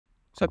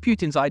So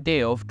Putin's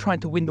idea of trying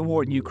to win the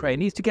war in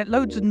Ukraine is to get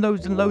loads and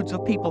loads and loads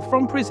of people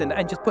from prison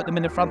and just put them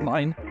in the front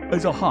line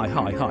as a hi.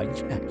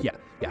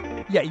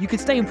 Yeah, you could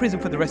stay in prison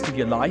for the rest of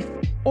your life,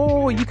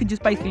 or you can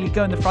just basically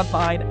go in the front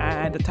line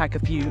and attack a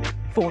few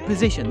forward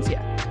positions.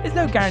 Yeah, there's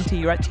no guarantee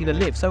you're actually going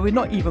to live, so we're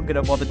not even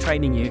going to bother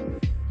training you.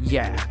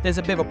 Yeah, there's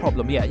a bit of a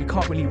problem. Yeah, you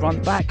can't really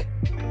run back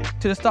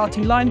to the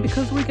starting line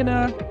because we're going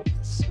to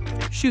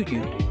shoot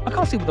you. I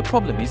can't see what the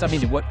problem is. I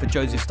mean, it worked for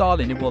Joseph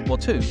Stalin in World War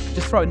II.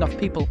 Just throw enough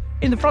people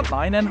in the front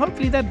line and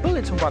hopefully their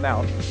bullets will run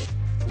out.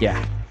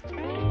 Yeah.